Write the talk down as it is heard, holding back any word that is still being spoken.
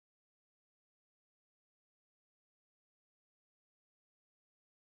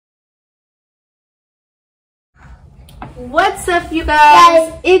What's up, you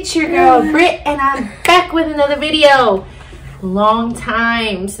guys? It's your girl Britt, and I'm back with another video. Long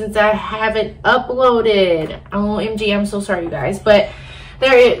time since I haven't uploaded. OMG, I'm so sorry, you guys, but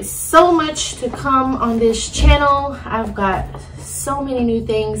there is so much to come on this channel. I've got so many new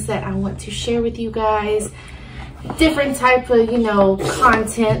things that I want to share with you guys. Different type of,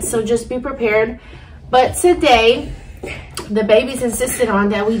 content, so just be prepared. But today, the babies insisted on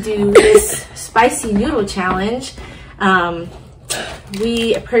that we do this spicy noodle challenge.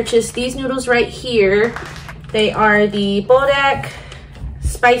 We purchased these noodles right here. They are the Bodak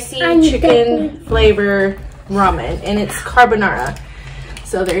spicy chicken flavor ramen, and it's carbonara.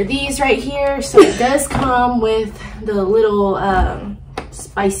 So they're these right here. So it does come with the little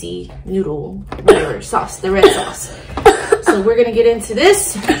spicy noodle flavor sauce, the red sauce. So we're gonna get into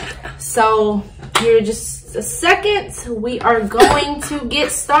this. So here just a second, we are going to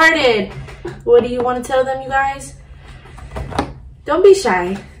get started. What do you want to tell them, you guys? Don't be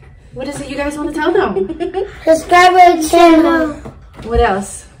shy. What is it you guys want to tell them? Subscribe to the channel. What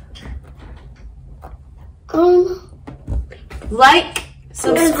else? Like,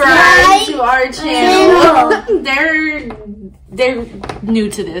 subscribe to our channel. They're new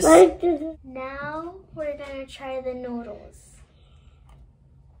to this. Now we're gonna try the noodles.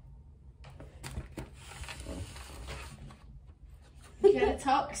 You gotta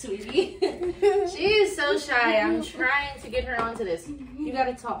talk, sweetie. She is so shy. I'm trying to get her onto this. You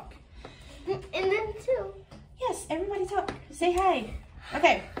gotta talk. And then two. Yes, everybody talk. Say hi.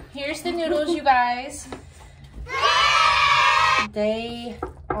 Okay, here's the noodles, you guys. They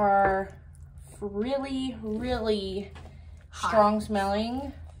are really, really strong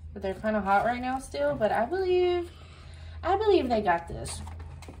smelling, but they're kind of hot right now still, but I believe they got this.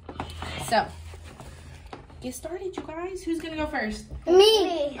 So, get started, you guys. Who's gonna go first?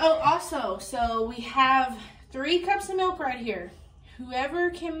 Me. Oh, also, so we have 3 cups of milk right here.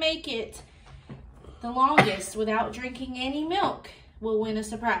 Whoever can make it the longest without drinking any milk will win a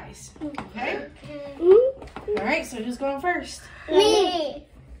surprise. Okay? All right, so who's going first? Me.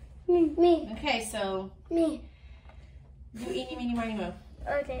 Me. Okay, so Me. do eeny, meeny, miny, moe.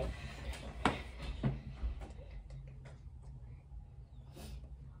 Okay.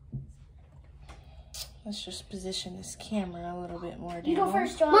 Let's just position this camera a little bit more down. You go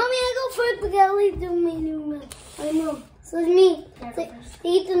first, John. Mommy, I go first because I leave the menu milk. I know. So it's me. So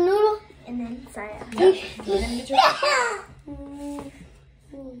eat the noodle and then Saya. Yep. Let him get your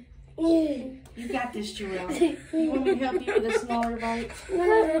You got this, Joelle. You want me to help you with a smaller bite? Do I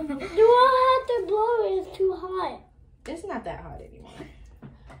have to blow it? It's too hot. It's not that hot anymore.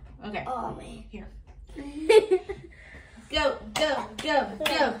 Okay. Oh, man. Here. Go, go, go,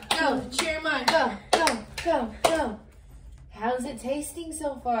 go, go. Cheer him on. Go, go, go, go. How's it tasting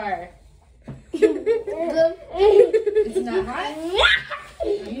so far? It's not hot? Are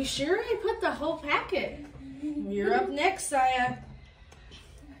you sure? I put the whole packet. You're up next, Saya.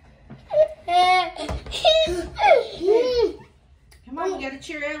 Come on, you gotta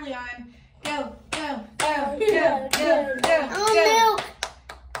cheer Ellie on. Go, go, go, go, go, go,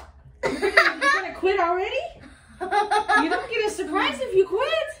 go. You're gonna quit already? You don't get a surprise if you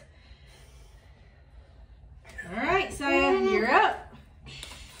quit. All right, Saya, you're up.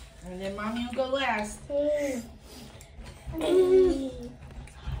 And then Mommy will go last.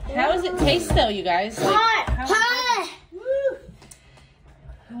 How does it taste though, you guys? Like, Hot. Woo.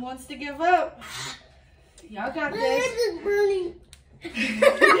 Who wants to give up? Y'all got this. This is burning.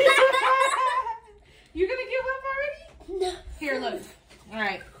 You're gonna give up already? No. Here, look. All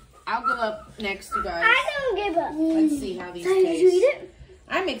right, I'll go up next, you guys. I don't give up. Let's see how these Did you taste. eat it?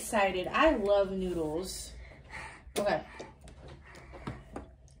 I'm excited. I love noodles. Okay.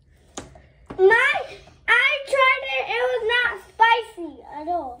 I tried it. It was not spicy at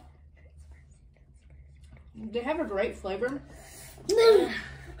all. They have a great flavor.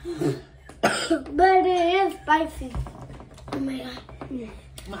 But it is spicy. Oh my god.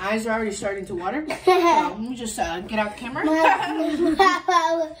 My eyes are already starting to water. So let me just get out the camera. All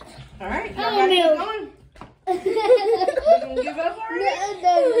right, y'all gotta keep going. You gonna give up already?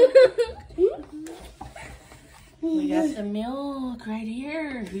 We got the milk right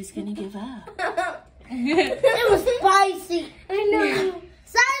here. Who's gonna give up? It was spicy. I know.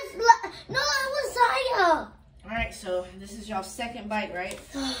 No, it was Saya. All right, so this is y'all's second bite, right?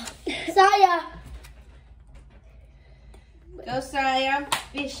 Saya. Go, Saya.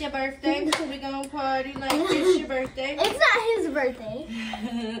 It's your birthday. We're gonna party like it's your birthday. It's not his birthday.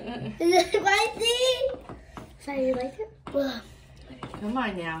 Is it spicy? Saya, you like it? Come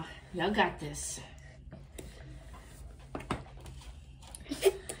on now. Y'all got this.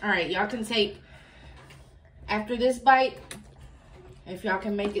 All right, y'all can take after this bite, if y'all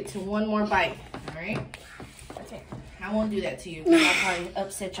can make it to one more bite, all right? Okay. I won't do that to you because I'll probably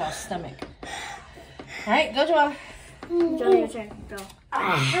upset y'all's stomach. All right, go, Joelle. Joelle, your turn. Go.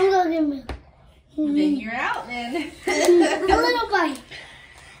 I'm going to give me. Then you're out, then. A little bite.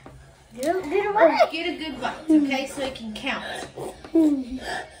 Get a bite. Get a good bite, okay, so it can count. Joelle,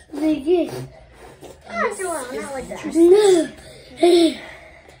 not like that.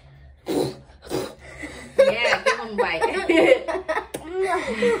 Yeah, give him a bite.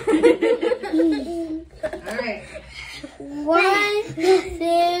 All right. 1,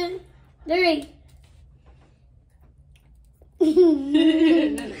 2, 3.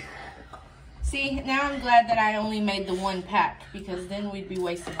 See, now I'm glad that I only made the one pack because then we'd be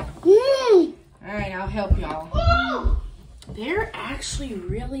wasting them. All right, I'll help y'all. They're actually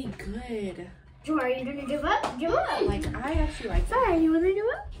really good. Joelle, are you gonna give up? Give up. Like, I actually like them. Sorry, you wanna give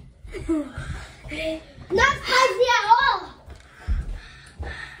up? Not spicy at all.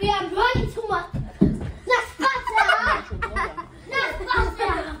 Yeah, I'm running too much. Not spicy at all. Not spicy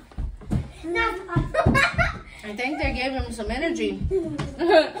at all. Not spicy. I think they gave him some energy. All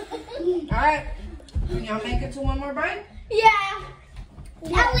right, can y'all make it to one more bite? Yeah.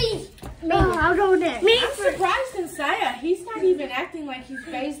 At least. No, I'll go next. I'm surprised in Saya. He's not even acting like he's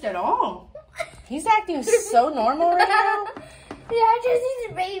phased at all. He's acting so normal right now. Yeah, because he's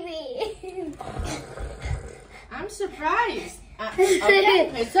a baby. I'm surprised.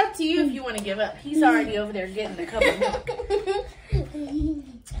 Okay, it's up to you if you want to give up. He's already over there getting the cup of milk.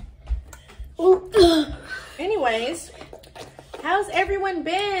 Anyways, how's everyone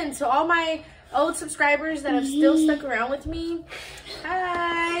been? To all my old subscribers that have still stuck around with me,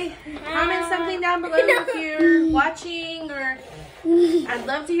 hi. Comment something down below if you're watching, or I'd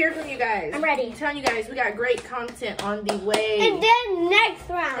love to hear from you guys. I'm ready. I'm telling you guys, we got great content on the way. And then next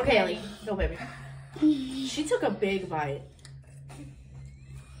round. Okay, Ellie, go baby. She took a big bite.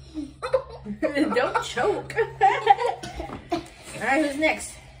 Don't choke. All right, who's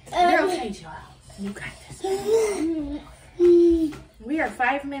next? You're okay, Joelle. You got this. We are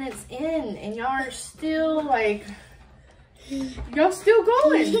 5 minutes in, and y'all are still like, y'all still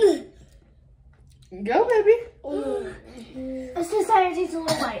going. Go, baby. Let's just say it takes a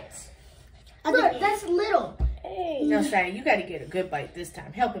little bites. Look, that's little. Hey. No, Sadie, you got to get a good bite this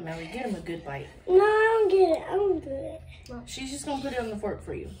time. Help him, Ellie. Get him a good bite. No, I don't get it. I don't do it. She's just going to put it on the fork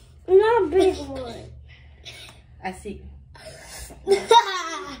for you. Not a big one. I see.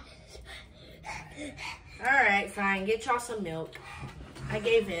 All right, fine. Get y'all some milk. I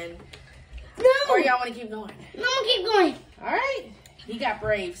gave in. No. Or y'all want to keep going? No, keep going. All right. He got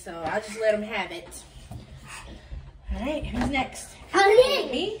brave, so I'll just let him have it. All right, who's next?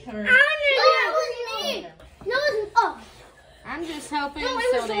 Me? Or? No, it's oh. I'm just helping No,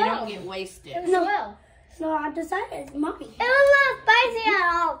 it so was they well. don't get wasted. No. So I decided it's mommy. It was not spicy at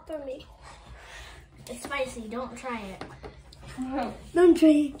all for me. It's spicy. Don't try it. Don't try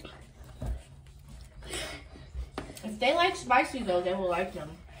it. If they like spicy, though, they will like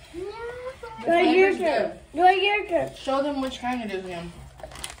them. Do I get it? Do I get it? Show them which kind it is, Ma'am.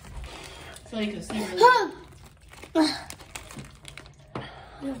 So they can see really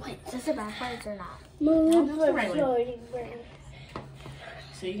No, wait. Is this a backwards or not? No, that's the right way.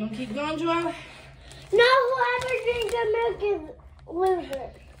 So you gonna keep going, Joelle? No, whoever drinks the milk is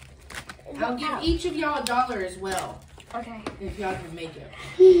loser. I'll give each of y'all $1 as well. Okay. If y'all can make it.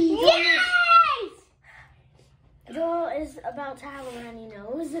 Yes! Joel is about to have a runny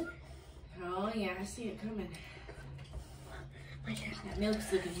nose. Oh, yeah, I see it coming. That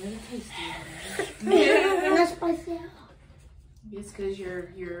milk's looking really tasty. Not spicy at all. It's because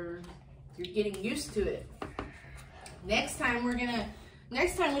you're getting used to it. Next time we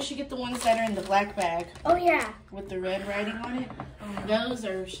should get the ones that are in the black bag. Oh yeah. With the red writing on it. Those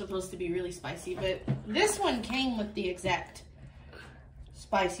are supposed to be really spicy, but this one came with the exact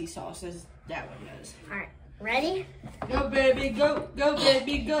spicy sauce as that one does. Alright. Ready? Go baby, go, go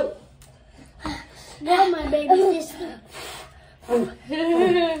baby, go. Go my baby sister. Who's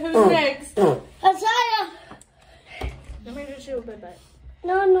next? Asaya. Let me just show a bit.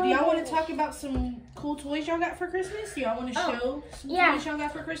 No. Do y'all want to talk about some cool toys y'all got for Christmas? Do y'all want to show some toys y'all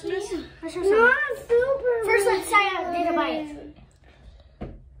got for Christmas? Not super. First, let Saya get a bite.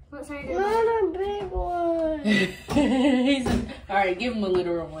 Let Saya get a bite. Not a big one. All right, give him a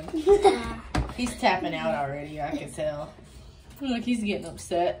literal one. He's tapping out already, I can tell. Look, he's getting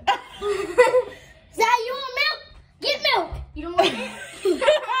upset. Saya, you want milk? Get milk. You don't want milk?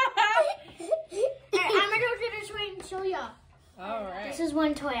 Alright, I'm going to go to this way and show y'all. All right. This is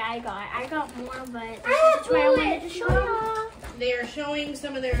one toy I got. I got more, but this is the toy I wanted to show y'all. they are showing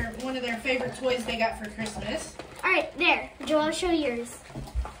some of one of their favorite toys they got for Christmas. All right, there. Joe, I'll show yours.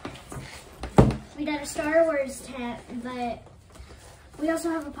 We got a Star Wars tent, but we also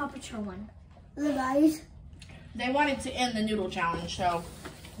have a Paw Patrol one. Look, guys. They wanted to end the Noodle challenge, so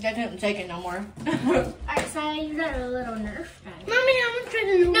they couldn't take it no more. All right, so you got a little Nerf gun. Mommy, I'm gonna try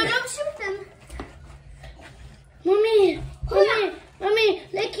the noodles. No, don't shoot them. Mommy,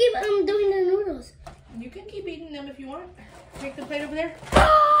 they keep doing the noodles. You can keep eating them if you want. Take the plate over there.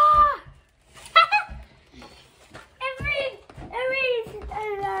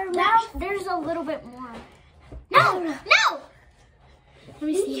 There's a little bit more. No! Let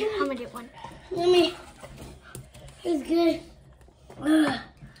me see. I'm gonna get one. Mommy, it's good. Oh,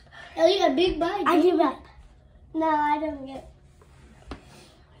 you got a big bite. I give up. No, I don't get.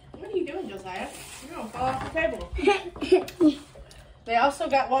 What are you doing, Josiah? You're gonna fall off the table. They also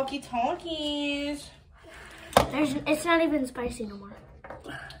got walkie-talkies. It's not even spicy no more.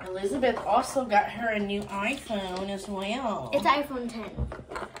 Elizabeth also got her a new iPhone as well. It's iPhone 10.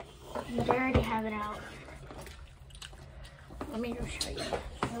 They already have it out. Let me go show you.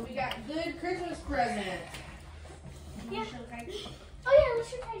 So we got good Christmas presents. Yeah. Oh yeah, let's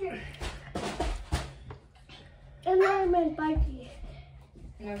show Tiger. And then I'm in spicy.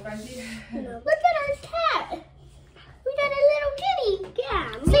 No spicy? Look at our cat. We got a little kitty. Yeah.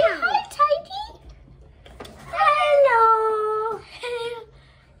 Say hi, Tidy. Hello.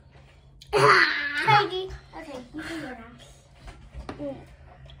 Tidy. Okay, you can go now.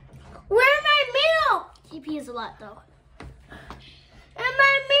 Where's my milk? TP is a lot though. And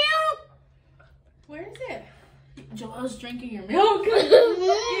my milk. Where is it? Joel's drinking your milk. Give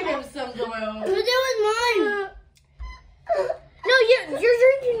him some, Joel. That was mine. No, you're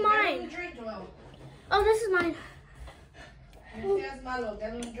drinking mine. Let him drink, Joel. Oh, this is mine. That's my milk.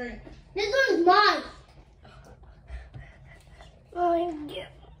 Let him drink. This one's mine. Oh, yeah.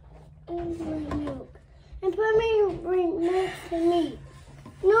 Where's my milk? And put me right next to me.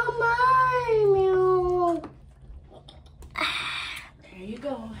 No, my milk. There you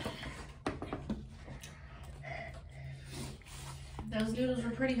go. Those noodles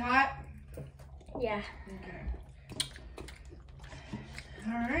were pretty hot. Yeah. Okay.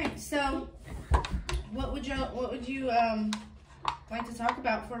 All right. So, what would you like to talk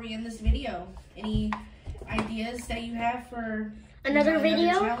about before we end this video? Any ideas that you have for Another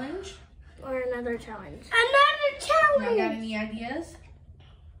video? challenge? Or another challenge. Another challenge. Y'all got any ideas?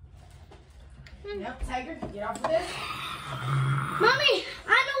 Yep, Tiger, get off of this. Mommy,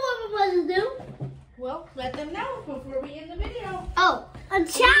 I know what we're supposed to do. Well, let them know before we end the video. Oh, A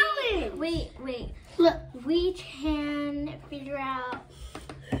challenge. wait. Look. We can figure out.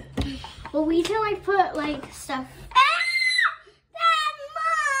 Well, we can like put like stuff.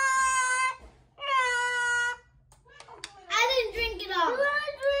 I didn't drink it all. I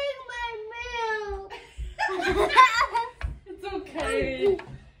drink my milk. It's okay.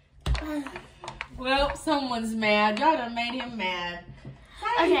 Well, someone's mad. Y'all done made him mad.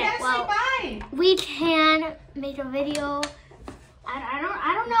 Tiger, you Okay, gotta well, say bye. We can make a video.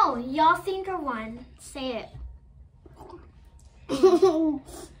 I don't know. Y'all think of one. Say it. Do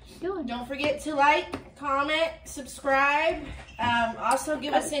it. Don't forget to like, comment, subscribe. Also,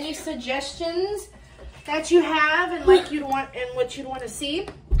 give us any suggestions that you have and what you'd want to see.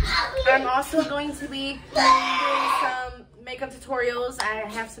 I'm also going to be doing some makeup tutorials. I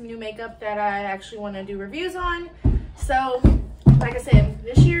have some new makeup that I actually want to do reviews on. So, like I said,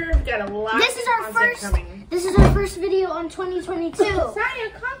 this year we've got a lot of content coming. This is our first video on 2022. Saya,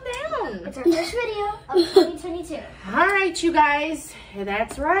 calm down. It's our first video of 2022. All right, you guys,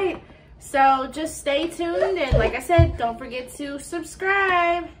 that's right. So just stay tuned, and like I said, don't forget to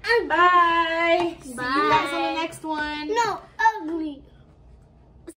subscribe. Bye. Bye.